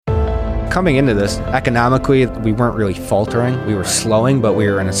Coming into this, economically, we weren't really faltering. We were slowing, but we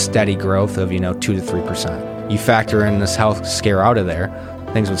were in a steady growth of, 2 to 3%. You factor in this health scare out of there,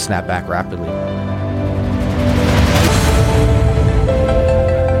 things would snap back rapidly.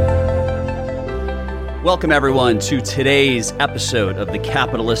 Welcome, everyone, to today's episode of The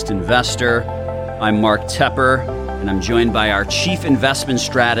Capitalist Investor. I'm Mark Tepper, and I'm joined by our Chief Investment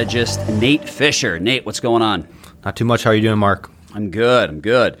Strategist, Nate Fischer. Nate, what's going on? Not too much. How are you doing, Mark? I'm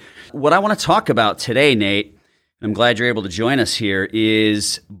good. What I want to talk about today, Nate, and I'm glad you're able to join us here,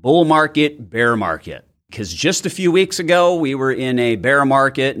 is bull market, bear market. Because just a few weeks ago, we were in a bear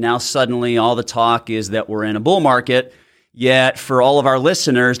market. Now suddenly all the talk is that we're in a bull market. Yet for all of our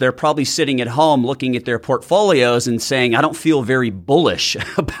listeners, they're probably sitting at home looking at their portfolios and saying, I don't feel very bullish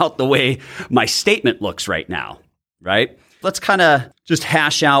about the way my statement looks right now, right? Let's kind of just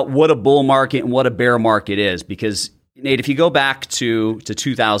hash out what a bull market and what a bear market is. Because, Nate, if you go back to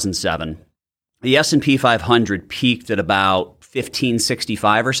 2007, the S&P 500 peaked at about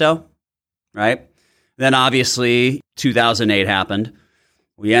 1565 or so, right? Then obviously 2008 happened.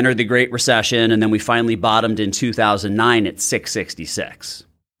 We entered the Great Recession, and then we finally bottomed in 2009 at 666.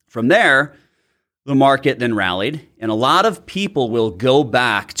 From there, the market then rallied, and a lot of people will go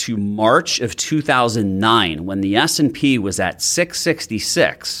back to March of 2009 when the S&P was at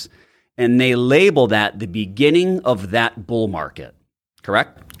 666, and they label that the beginning of that bull market,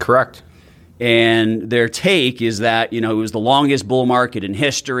 correct? Correct. And their take is that, it was the longest bull market in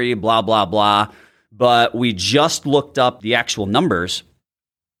history, blah, blah, blah. But we just looked up the actual numbers.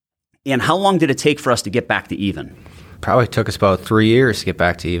 And how long did it take for us to get back to even? Probably took us about 3 years to get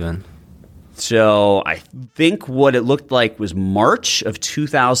back to even. So I think what it looked like was March of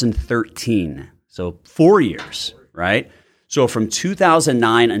 2013. So 4 years, right? So from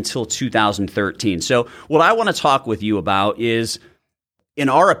 2009 until 2013. So what I want to talk with you about is, in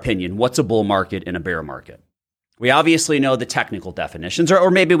our opinion, what's a bull market and a bear market? We obviously know the technical definitions,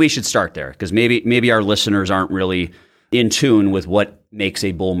 or maybe we should start there because maybe our listeners aren't really in tune with what makes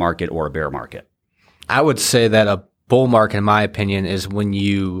a bull market or a bear market. I would say that a bull market, in my opinion, is when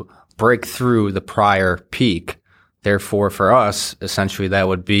you break through the prior peak. Therefore, for us, essentially, that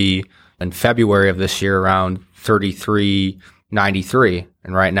would be in February of this year around 33.93.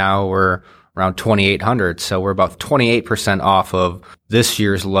 And right now we're around 2,800. So we're about 28% off of this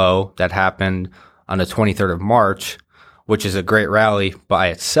year's low that happened on the 23rd of March, which is a great rally by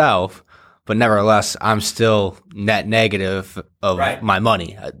itself. But nevertheless, I'm still net negative of my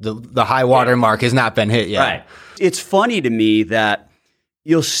money. The high water mark has not been hit yet. Right. It's funny to me that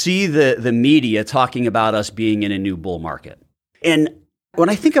you'll see the media talking about us being in a new bull market. And when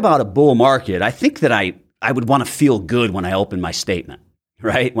I think about a bull market, I think that I would want to feel good when I open my statement,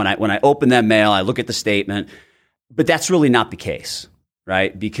 right? When I open that mail, I look at the statement. But that's really not the case,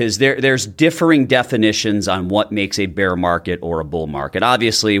 right? Because there's differing definitions on what makes a bear market or a bull market.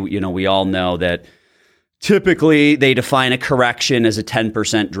 Obviously, we all know that typically they define a correction as a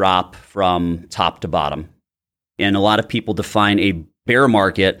 10% drop from top to bottom. And a lot of people define a bear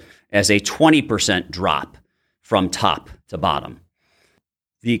market as a 20% drop from top to bottom.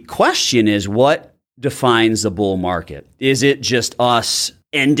 The question is, what defines a bull market? Is it just us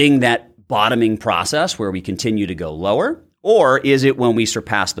ending that bottoming process where we continue to go lower? Or is it when we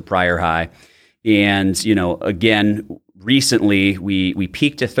surpass the prior high? And, again, recently we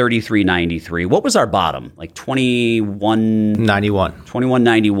peaked at 33.93. What was our bottom? Like 21.91.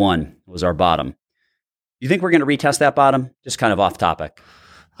 21.91 was our bottom. You think we're going to retest that bottom? Just kind of off topic.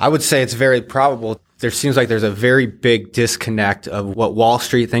 I would say it's very probable. There seems like there's a very big disconnect of what Wall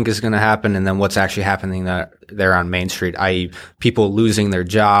Street think is going to happen and then what's actually happening there on Main Street, i.e. people losing their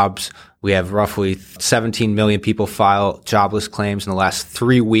jobs. We have roughly 17 million people file jobless claims in the last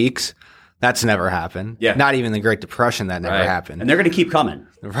 3 weeks. That's never happened. Yeah. Not even the Great Depression, that never happened. And they're going to keep coming.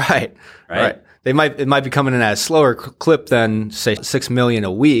 Right. It might be coming in at a slower clip than, say, 6 million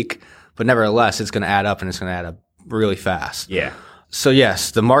a week, but nevertheless, it's going to add up and it's going to add up really fast. Yeah. So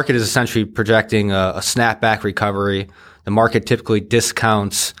yes, the market is essentially projecting a snapback recovery. The market typically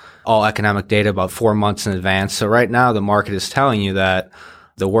discounts all economic data about 4 months in advance. So right now, the market is telling you that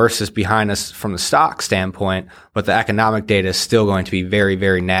the worst is behind us from the stock standpoint, but the economic data is still going to be very,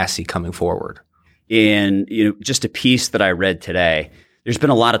 very nasty coming forward. And just a piece that I read today, there's been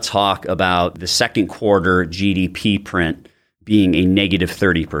a lot of talk about the second quarter GDP print being a negative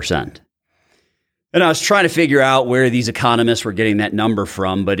 30%. And I was trying to figure out where these economists were getting that number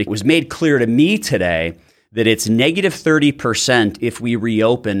from, but it was made clear to me today that it's negative 30% if we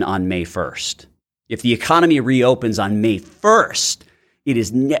reopen on May 1st. If the economy reopens on May 1st, it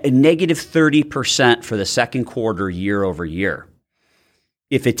is negative 30% for the second quarter year over year.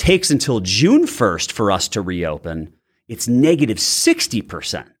 If it takes until June 1st for us to reopen, it's negative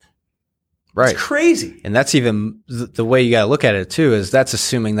 60%. Right. It's crazy. And that's even the way you got to look at it too, is that's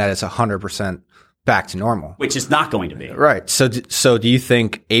assuming that it's 100% back to normal. Which is not going to be. Right. So do you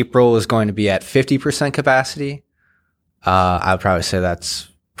think April is going to be at 50% capacity? I would probably say that's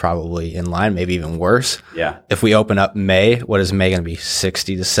probably in line, maybe even worse. Yeah. If we open up May, what is May going to be?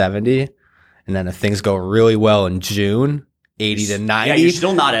 60 to 70? And then if things go really well in June, 80 to 90. Yeah, you're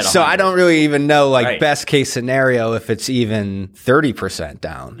still not at 100. So I don't really even know, Right. best case scenario, if it's even 30%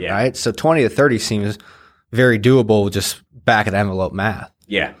 down, Yeah. right? So 20 to 30 seems very doable, just back of the envelope math.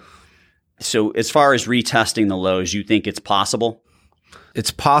 Yeah. So as far as retesting the lows, you think it's possible?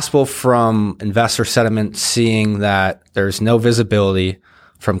 It's possible from investor sentiment, seeing that there's no visibility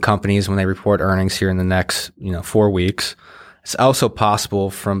from companies when they report earnings here in the next, 4 weeks. It's also possible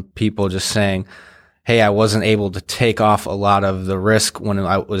from people just saying, hey, I wasn't able to take off a lot of the risk when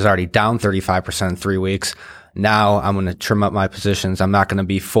I was already down 35% in 3 weeks. Now I'm going to trim up my positions. I'm not going to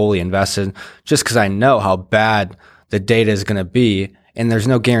be fully invested just because I know how bad the data is going to be. And there's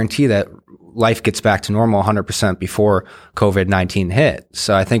no guarantee that life gets back to normal 100% before COVID-19 hit.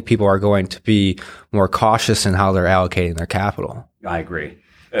 So I think people are going to be more cautious in how they're allocating their capital. I agree.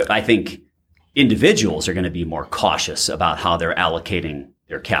 I think individuals are going to be more cautious about how they're allocating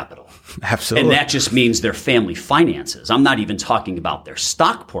their capital. Absolutely. And that just means their family finances. I'm not even talking about their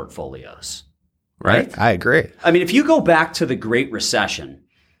stock portfolios. Right? I agree. I mean, if you go back to the Great Recession,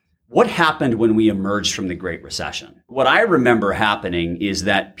 what happened when we emerged from the Great Recession? What I remember happening is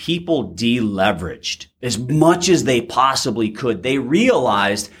that people deleveraged as much as they possibly could. They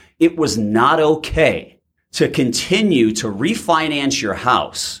realized it was not okay to continue to refinance your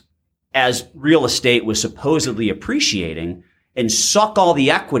house as real estate was supposedly appreciating and suck all the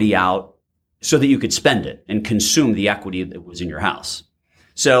equity out so that you could spend it and consume the equity that was in your house.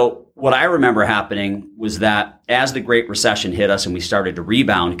 So what I remember happening was that as the Great Recession hit us and we started to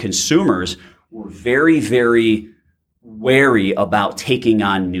rebound, consumers were very, very wary about taking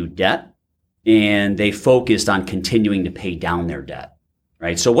on new debt, and they focused on continuing to pay down their debt,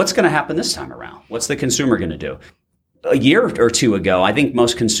 right? So what's going to happen this time around? What's the consumer going to do? A year or two ago, I think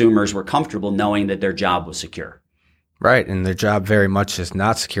most consumers were comfortable knowing that their job was secure. Right. And their job very much is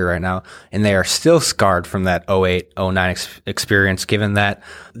not secure right now. And they are still scarred from that 08, 09 experience, given that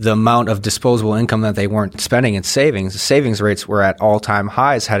the amount of disposable income that they weren't spending in savings, the savings rates were at all-time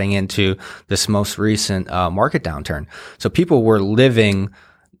highs heading into this most recent market downturn. So people were living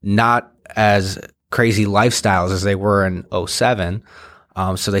not as crazy lifestyles as they were in 07.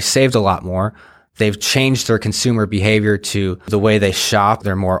 So they saved a lot more. They've changed their consumer behavior to the way they shop.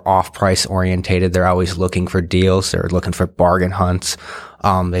 They're more off-price orientated. They're always looking for deals. They're looking for bargain hunts.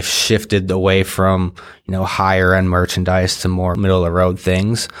 They've shifted away from, higher end merchandise to more middle of the road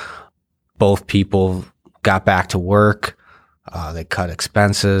things. Both people got back to work. They cut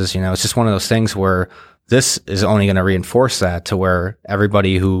expenses. It's just one of those things where this is only going to reinforce that, to where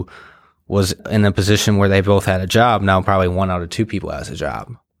everybody who was in a position where they both had a job, now probably 1 out of 2 people has a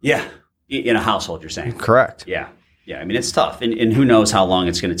job. Yeah. In a household, you're saying? Correct. Yeah. I mean, it's tough. And who knows how long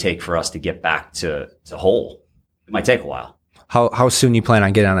it's going to take for us to get back to whole. It might take a while. How soon you plan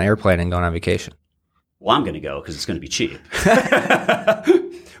on getting on an airplane and going on vacation? Well, I'm going to go because it's going to be cheap.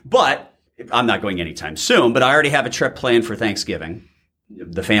 But I'm not going anytime soon. But I already have a trip planned for Thanksgiving.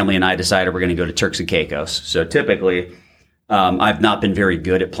 The family and I decided we're going to go to Turks and Caicos. So typically, I've not been very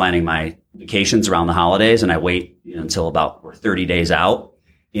good at planning my vacations around the holidays. And I wait until about 30 days out.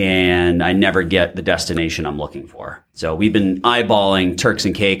 And I never get the destination I'm looking for. So we've been eyeballing Turks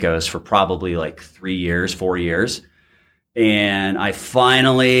and Caicos for probably 3 years, 4 years. And I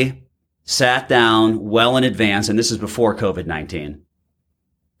finally sat down well in advance, and this is before COVID-19,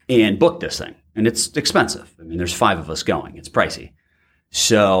 and booked this thing. And it's expensive. I mean, there's 5 of us going. It's pricey.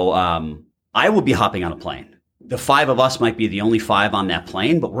 So I will be hopping on a plane. The 5 of us might be the only 5 on that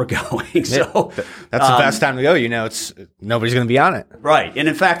plane, but we're going. So that's the best time to go. It's nobody's going to be on it. Right. And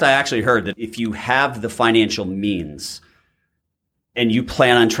in fact, I actually heard that if you have the financial means and you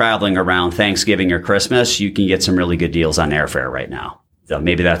plan on traveling around Thanksgiving or Christmas, you can get some really good deals on airfare right now. So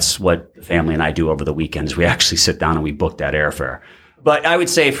maybe that's what the family and I do over the weekends. We actually sit down and we book that airfare. But I would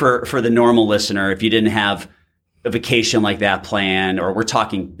say for the normal listener, if you didn't have a vacation like that planned, or we're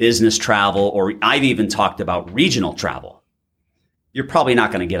talking business travel, or I've even talked about regional travel, you're probably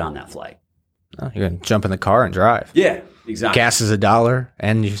not going to get on that flight. Oh, you're going to jump in the car and drive. Yeah, exactly. Gas is $1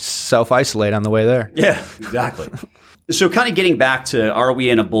 and you self-isolate on the way there. Yeah, exactly. So kind of getting back to, are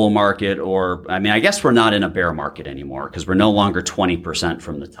we in a bull market, or, I guess we're not in a bear market anymore because we're no longer 20%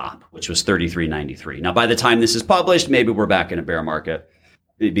 from the top, which was 33.93. Now, by the time this is published, maybe we're back in a bear market.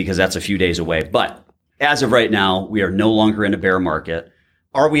 because that's a few days away. But as of right now, we are no longer in a bear market.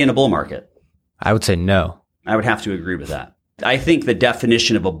 Are we in a bull market? I would say no. I would have to agree with that. I think the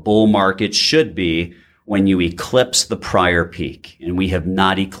definition of a bull market should be when you eclipse the prior peak. And we have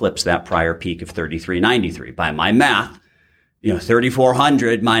not eclipsed that prior peak of 33.93. By my math,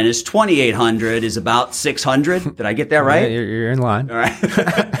 3,400 minus 2,800 is about 600. Did I get that right? Yeah, you're in line. All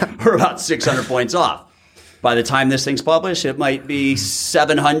right. We're about 600 points off. By the time this thing's published, it might be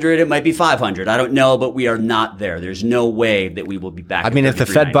 700, it might be 500. I don't know, but we are not there. There's no way that we will be back. I mean, if the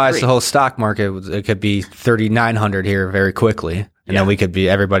Fed buys the whole stock market, it could be 3,900 here very quickly. And then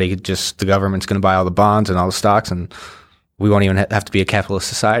the government's going to buy all the bonds and all the stocks, and we won't even have to be a capitalist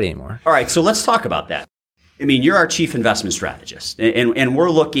society anymore. All right, so let's talk about that. I mean, you're our chief investment strategist, and we're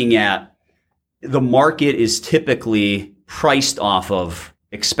looking at the market is typically priced off of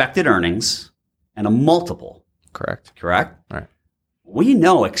expected earnings and a multiple. Correct? Right. We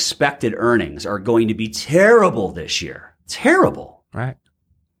know expected earnings are going to be terrible this year. Terrible. Right.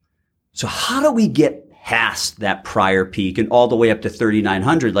 So how do we get past that prior peak and all the way up to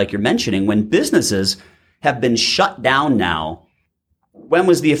 3,900, like you're mentioning, when businesses have been shut down now? When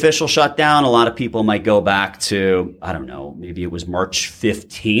was the official shutdown? A lot of people might go back to, I don't know, maybe it was March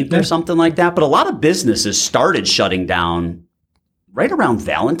 15th or something like that. But a lot of businesses started shutting down right around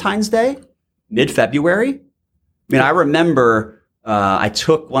Valentine's Day. Mid-February. I mean, I remember I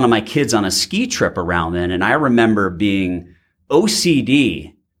took one of my kids on a ski trip around then, and I remember being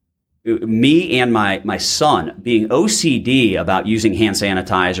OCD, me and my son being OCD about using hand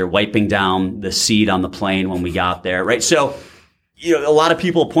sanitizer, wiping down the seat on the plane when we got there, right? So, a lot of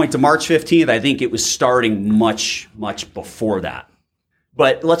people point to March 15th. I think it was starting much, much before that.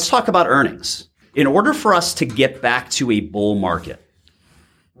 But let's talk about earnings. In order for us to get back to a bull market,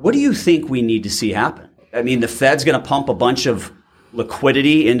 what do you think we need to see happen? I mean, the Fed's going to pump a bunch of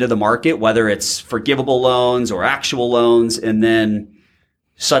liquidity into the market, whether it's forgivable loans or actual loans, and then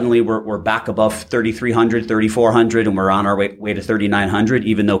suddenly we're back above 3,300, 3,400, and we're on our way to 3,900,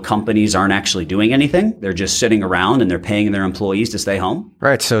 even though companies aren't actually doing anything. They're just sitting around and they're paying their employees to stay home.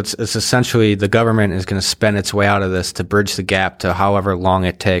 Right. So it's essentially the government is going to spend its way out of this to bridge the gap to however long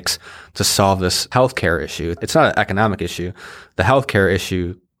it takes to solve this healthcare issue. It's not an economic issue. The healthcare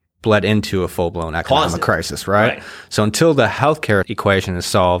issue bled into a full-blown economic crisis, right? So until the healthcare equation is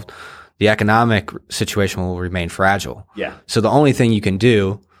solved, the economic situation will remain fragile. Yeah. So the only thing you can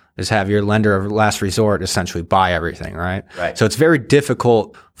do is have your lender of last resort essentially buy everything, right? Right. So it's very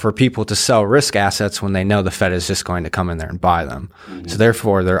difficult for people to sell risk assets when they know the Fed is just going to come in there and buy them. Mm-hmm. So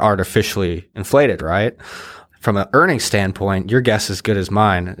therefore, they're artificially inflated, right? From an earnings standpoint, your guess is as good as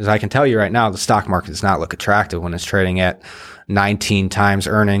mine. As I can tell you right now, the stock market does not look attractive when it's trading at 19 times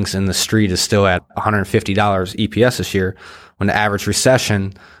earnings and the street is still at $150 EPS this year, when the average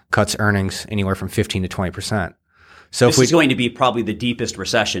recession cuts earnings anywhere from 15 to 20%. So this is going to be probably the deepest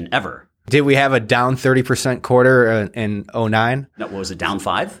recession ever. Did we have a down 30% quarter in 2009? No, what was it, down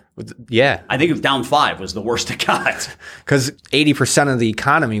 5? Yeah. I think it was down 5 was the worst it got. Because 80% of the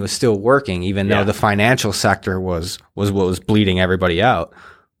economy was still working, even though the financial sector was what was bleeding everybody out.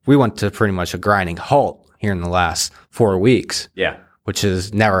 We went to pretty much a grinding halt here in the last 4 weeks. Yeah. Which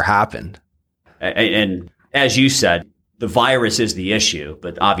has never happened. And as you said, the virus is the issue,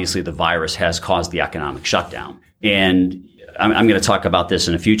 but obviously the virus has caused the economic shutdown. And I'm going to talk about this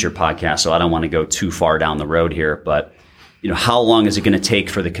in a future podcast, so I don't want to go too far down the road here. But, how long is it going to take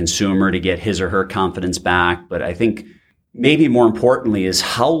for the consumer to get his or her confidence back? But I think maybe more importantly is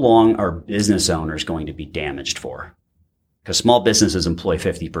how long are business owners going to be damaged for? Because small businesses employ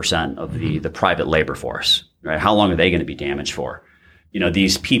 50% of the private labor force, right? How long are they going to be damaged for?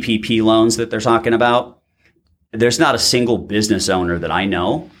 These PPP loans that they're talking about, there's not a single business owner that I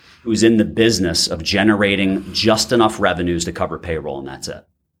know who's in the business of generating just enough revenues to cover payroll, and that's it.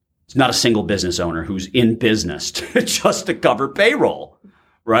 It's not a single business owner who's in business just to cover payroll,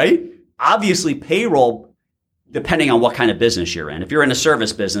 right? Obviously, payroll, depending on what kind of business you're in. If you're in a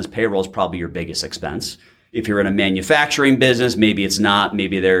service business, payroll is probably your biggest expense. If you're in a manufacturing business, maybe it's not.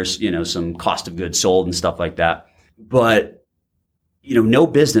 Maybe there's, some cost of goods sold and stuff like that. But, no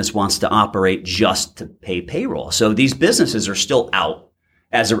business wants to operate just to pay payroll. So these businesses are still out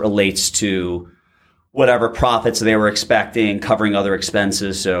as it relates to whatever profits they were expecting, covering other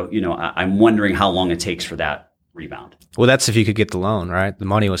expenses. So, I'm wondering how long it takes for that rebound. Well, that's if you could get the loan, right? The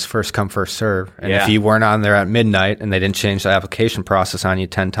money was first come, first serve. And if you weren't on there at midnight and they didn't change the application process on you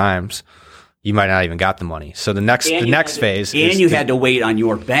 10 times, you might not even got the money. So the next phase is... And you had to wait on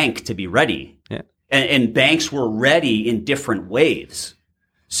your bank to be ready. Yeah. And banks were ready in different ways.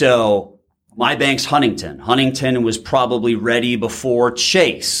 So My bank's Huntington. Huntington was probably ready before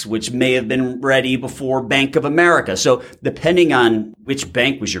Chase, which may have been ready before Bank of America. So depending on which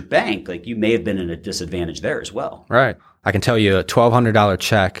bank was your bank, like you may have been at a disadvantage there as well. Right. I can tell you a $1,200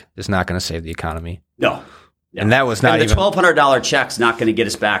 check is not going to save the economy. No. And that was not and the even... $1,200 check's not going to get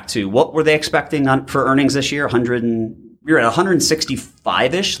us back to, what were they expecting for earnings this year? We were at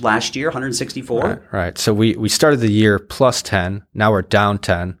 165-ish last year, 164. Right. So we started the year plus 10. Now we're down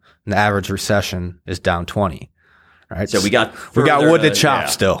 10. And the average recession is down 20. Right. So we got wood to chop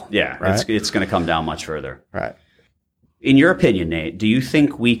still. Yeah. Right? It's going to come down much further. Right. In your opinion, Nate, do you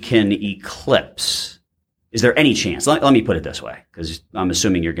think we can eclipse? Is there any chance? Let me put it this way, because I'm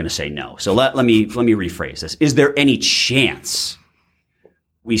assuming you're going to say no. So let me rephrase this. Is there any chance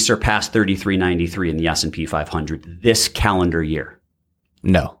we surpass 3393 in the S&P 500 this calendar year?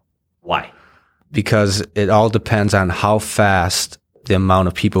 No. Why? Because it all depends on how fast the amount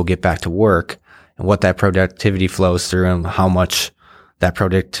of people get back to work and what that productivity flows through and how much that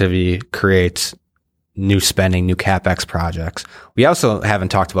productivity creates new spending, new CapEx projects. We also haven't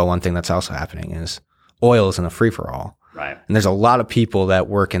talked about one thing that's also happening is oil is in a free-for-all. Right. And there's a lot of people that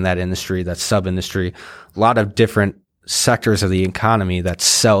work in that industry, that sub-industry, a lot of different sectors of the economy that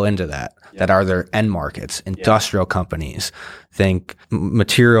sell into that, that are their end markets, industrial companies, think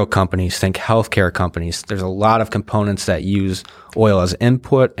material companies, think healthcare companies. There's a lot of components that use oil as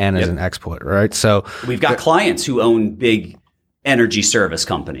input and as an export, right? So we've got clients who own big energy service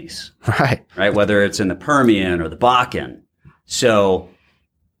companies, right? Whether it's in the Permian or the Bakken. So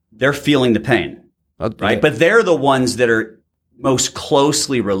they're feeling the pain, right? But they're the ones that are most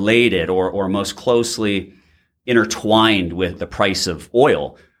closely related or most closely intertwined with the price of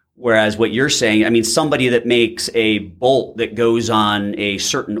oil. Whereas what you're saying, I mean, somebody that makes a bolt that goes on a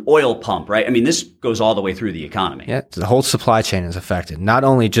certain oil pump, right? I mean, this goes all the way through the economy. Yeah, the whole supply chain is affected, not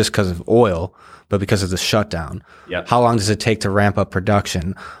only just because of oil, but because of the shutdown. Yep. How long does it take to ramp up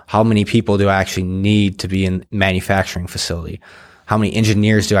production? How many people do I actually need to be in manufacturing facility? How many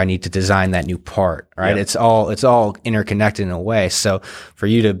engineers do I need to design that new part? Right? Yep. It's all interconnected in a way. So for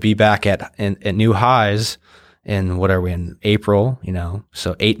you to be back at new highs in what are we in April,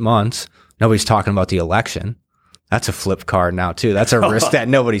 so 8 months, nobody's talking about the election. That's a flip card now too. That's a risk that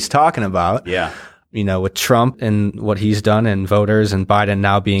nobody's talking about. Yeah. With Trump and what he's done and voters and Biden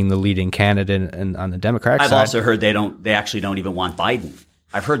now being the leading candidate on the Democratic side. I've also heard they actually don't even want Biden.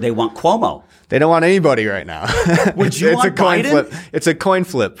 I've heard they want Cuomo. They don't want anybody right now. Would you want a coin Biden? flip. It's a coin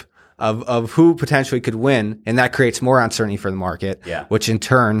flip of who potentially could win, and that creates more uncertainty for the market, which in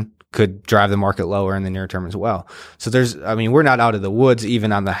turn could drive the market lower in the near term as well. So we're not out of the woods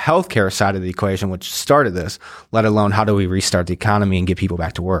even on the healthcare side of the equation, which started this, let alone how do we restart the economy and get people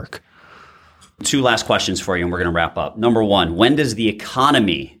back to work? 2 last questions for you and we're going to wrap up. Number 1, when does the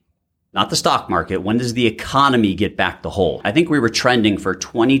economy, not the stock market, when does the economy get back to whole? I think we were trending for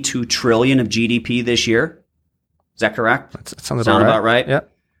 22 trillion of GDP this year. Is that correct? That sounds about right. Yeah.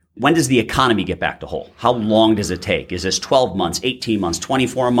 When does the economy get back to whole? How long does it take? Is this 12 months, 18 months,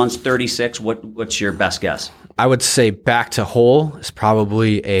 24 months, 36? What's your best guess? I would say back to whole is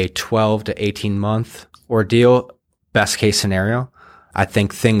probably a 12 to 18 month ordeal, best case scenario. I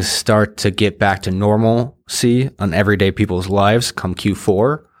think things start to get back to normalcy on everyday people's lives come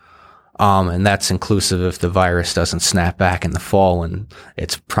Q4. And that's inclusive if the virus doesn't snap back in the fall when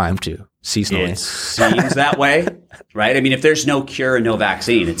it's primed to seasonally. It seems that way, right? I mean, if there's no cure and no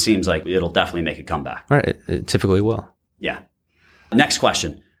vaccine, it seems like it'll definitely make a comeback. Right. It typically will. Yeah. Next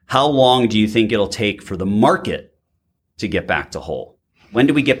question. How long do you think it'll take for the market to get back to whole? When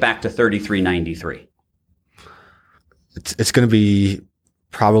do we get back to 33.93? It's going to be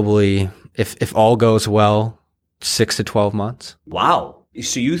probably, if all goes well, 6 to 12 months. Wow.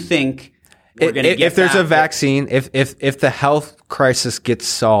 So you think we're going to get if there's a vaccine, if the health crisis gets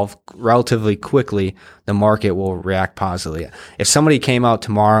solved relatively quickly, the market will react positively. If somebody came out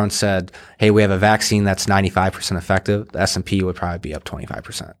tomorrow and said, hey, we have a vaccine that's 95% effective, the S&P would probably be up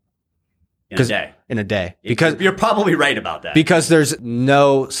 25%. In a day. Because you're probably right about that. Because there's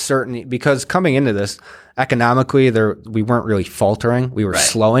no certainty. Because coming into this, economically, we weren't really faltering. We were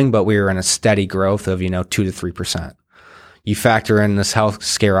slowing, but we were in a steady growth of 2 to 3%. You factor in this health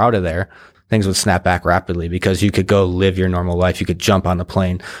scare out of there, things would snap back rapidly because you could go live your normal life. You could jump on the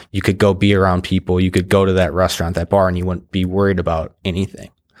plane. You could go be around people. You could go to that restaurant, that bar, and you wouldn't be worried about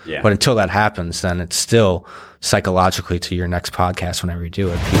anything. Yeah. But until that happens, then it's still psychologically to your next podcast, whenever you do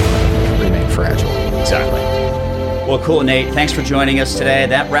it, people remain fragile. Exactly. Well, cool, Nate. Thanks for joining us today.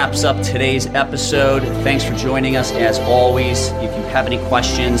 That wraps up today's episode. Thanks for joining us as always. If you have any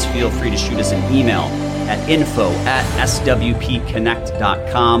questions, feel free to shoot us an email at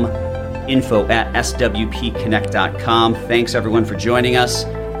info@swpconnect.com. info@swpconnect.com. Thanks everyone for joining us,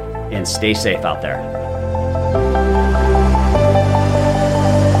 and stay safe out there.